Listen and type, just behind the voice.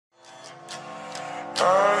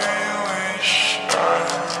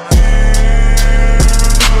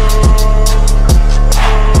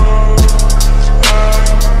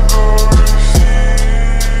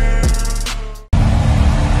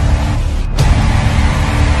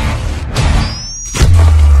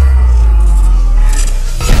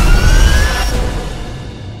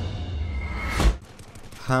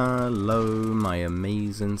Hello my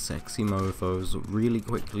amazing sexy mofos. Really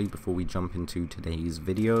quickly before we jump into today's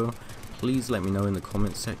video, please let me know in the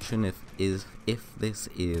comment section if this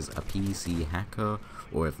is a PC hacker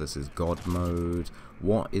or if this is God mode.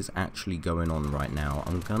 What is actually going on right now?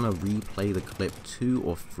 I'm gonna replay the clip 2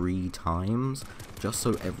 or 3 times just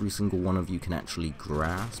so every single one of you can actually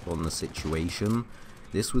grasp on the situation.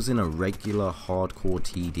 This was in a regular hardcore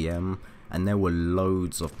TDM and there were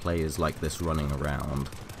loads of players like this running around.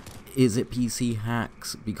 Is it PC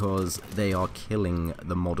hacks? Because they are killing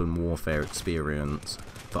the Modern Warfare experience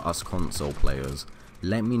for us console players.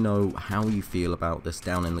 Let me know how you feel about this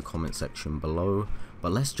down in the comment section below.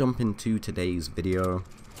 But let's jump into today's video.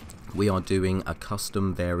 We are doing a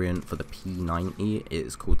custom variant for the P90. It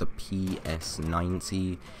is called the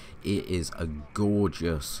PS90. It is a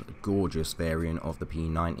gorgeous variant of the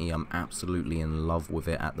P90. I'm absolutely in love with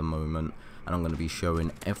it at the moment, and I'm going to be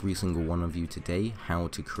showing every single one of you today how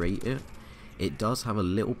to create it. It does have a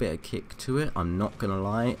little bit of kick to it, I'm not going to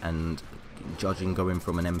lie, and judging going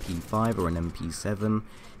from an MP5 or an MP7,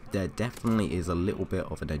 there definitely is a little bit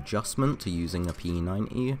of an adjustment to using a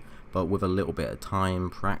P90, but with a little bit of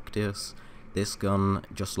time, practice, this gun,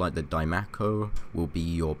 just like the Dimaco, will be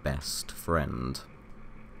your best friend.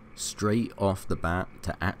 Straight off the bat,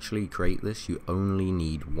 to actually create this, you only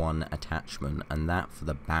need one attachment, and that for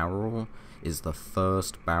the barrel is the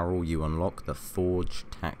first barrel you unlock, the Forge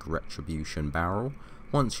Tac Retribution barrel.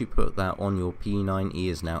 Once you put that on, your P90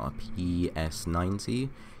 is now a PS90.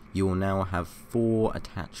 You will now have 4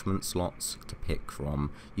 attachment slots to pick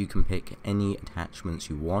from. You can pick any attachments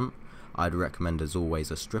you want. I'd recommend as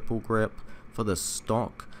always a triple grip. For the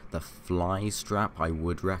stock, the fly strap I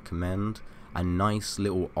would recommend. A nice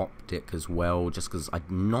little optic as well, just because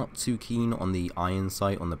I'm not too keen on the iron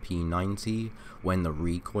sight on the P90 when the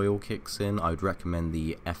recoil kicks in. I would recommend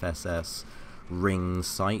the FSS ring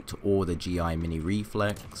sight or the GI mini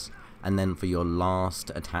reflex. And then for your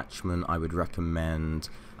last attachment, I would recommend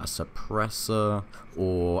a suppressor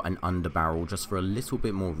or an underbarrel just for a little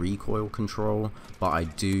bit more recoil control, but I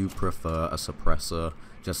do prefer a suppressor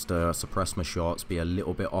just to suppress my shots, be a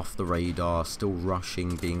little bit off the radar, still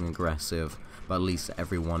rushing, being aggressive, but at least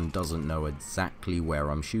everyone doesn't know exactly where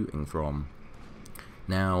I'm shooting from.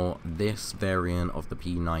 Now, this variant of the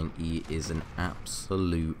P90 is an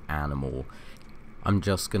absolute animal. I'm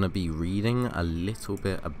just going to be reading a little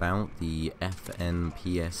bit about the FN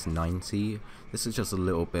PS90. This is just a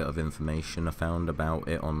little bit of information I found about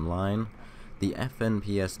it online. The FN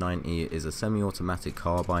PS90 is a semi-automatic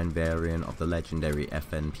carbine variant of the legendary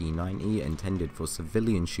FN P90 intended for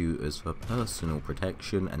civilian shooters for personal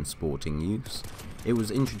protection and sporting use. It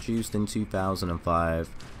was introduced in 2005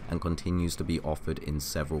 and continues to be offered in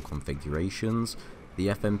several configurations. The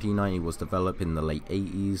FN P90 was developed in the late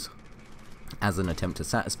 80s as an attempt to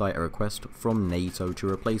satisfy a request from NATO to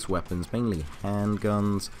replace weapons, mainly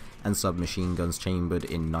handguns and submachine guns chambered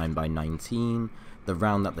in 9x19. The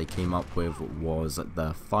round that they came up with was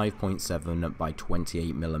the 5.7 by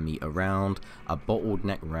 28mm round, a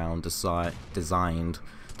bottleneck round designed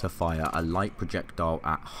to fire a light projectile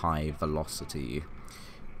at high velocity.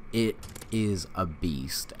 It is a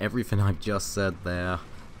beast. Everything I've just said there,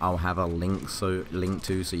 I'll have a link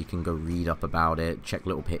to so you can go read up about it, check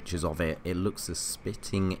little pictures of it. It looks a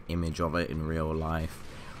spitting image of it in real life.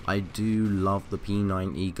 I do love the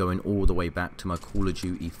P90, going all the way back to my Call of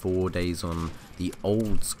Duty 4 days on the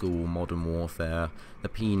old school Modern Warfare. The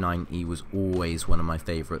P90 was always one of my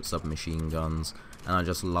favourite submachine guns, and I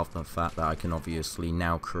just love the fact that I can obviously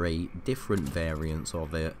now create different variants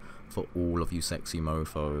of it for all of you sexy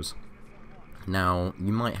mofos. Now,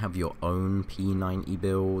 you might have your own P90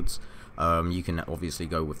 builds. You can obviously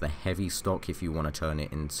go with the heavy stock if you want to turn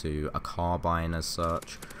it into a carbine as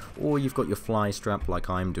such, or you've got your fly strap like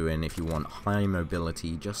I'm doing if you want high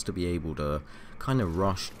mobility just to be able to kind of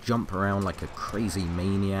rush, jump around like a crazy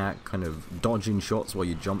maniac, kind of dodging shots while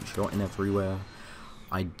you jump shotting everywhere.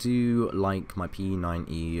 I do like my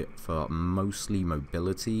P90 for mostly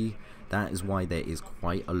mobility. That is why there is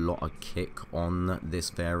quite a lot of kick on this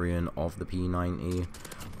variant of the P90.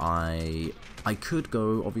 I could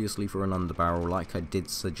go obviously for an underbarrel like I did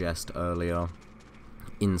suggest earlier,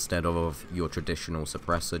 instead of your traditional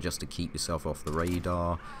suppressor just to keep yourself off the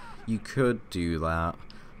radar. You could do that,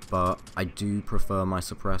 but I do prefer my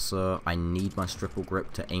suppressor. I need my triple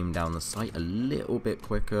grip to aim down the sight a little bit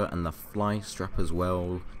quicker, and the fly strap as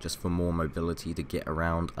well, just for more mobility to get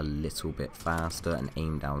around a little bit faster and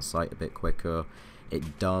aim down sight a bit quicker.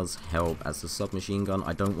 It does help as a submachine gun.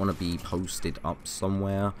 I don't want to be posted up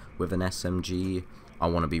somewhere with an SMG. I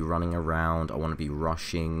want to be running around, I want to be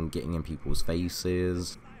rushing, getting in people's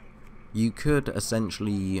faces. You could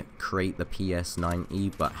essentially create the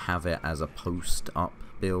PS90 but have it as a post-up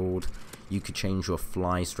build. You could change your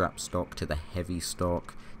fly strap stock to the heavy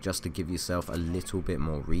stock just to give yourself a little bit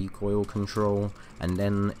more recoil control, and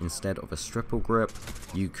then instead of a triple grip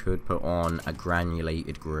you could put on a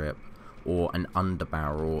granulated grip or an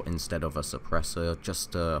underbarrel instead of a suppressor,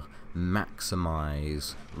 just to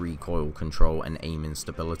maximize recoil control and aim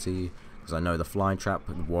instability, because I know the fly trap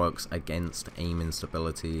works against aim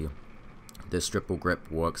instability. This triple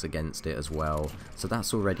grip works against it as well, so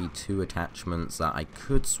that's already two attachments that I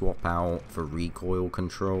could swap out for recoil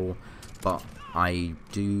control, but I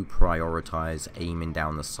do prioritize aiming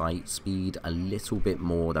down the sight speed a little bit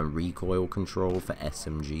more than recoil control for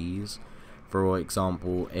SMGs. For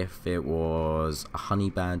example, if it was a Honey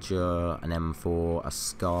Badger, an M4, a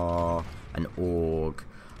Scar, an AUG,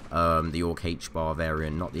 the AUG H-bar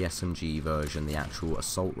variant, not the SMG version, the actual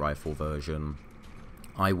assault rifle version,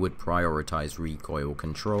 I would prioritize recoil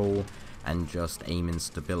control and just aim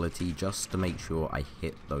instability just to make sure I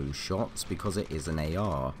hit those shots, because it is an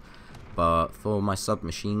AR. But for my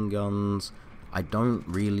submachine guns, I don't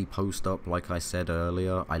really post up like I said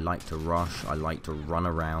earlier. I like to rush, I like to run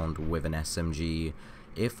around with an SMG.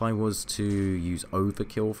 If I was to use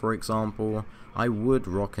overkill, for example, I would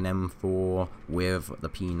rock an M4 with the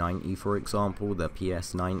P90, for example, the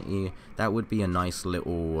PS90. That would be a nice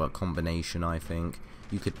little combination, I think.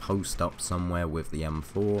 You could post up somewhere with the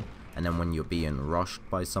M4, and then when you're being rushed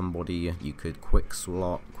by somebody, you could quick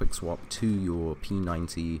swap to your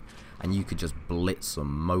P90, and you could just blitz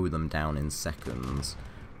them, mow them down in seconds.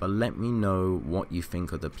 But let me know what you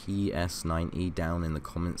think of the PS90 down in the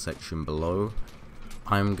comment section below.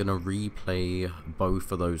 I'm gonna replay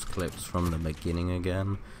both of those clips from the beginning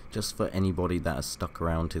again, just for anybody that has stuck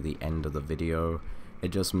around to the end of the video. It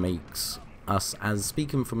just makes us, as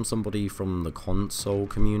speaking from somebody from the console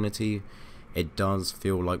community, it does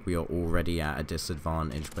feel like we are already at a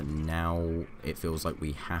disadvantage, but now it feels like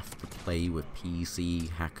we have to play with PC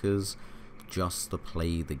hackers just to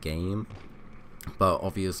play the game. But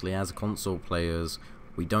obviously, as console players,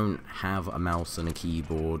 we don't have a mouse and a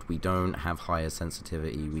keyboard, we don't have higher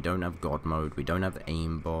sensitivity, we don't have God mode, we don't have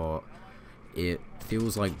aimbot. It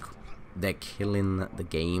feels like they're killing the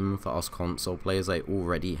game for us console players. They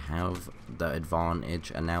already have the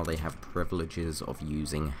advantage, and now they have privileges of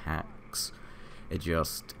using hacks.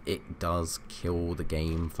 It does kill the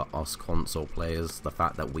game for us console players, the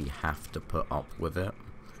fact that we have to put up with it.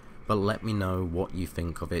 But let me know what you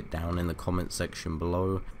think of it down in the comment section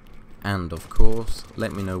below, and of course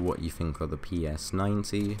let me know what you think of the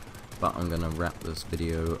PS90. But I'm gonna wrap this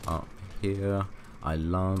video up here. I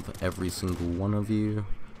love every single one of you,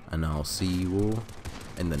 and I'll see you all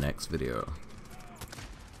in the next video.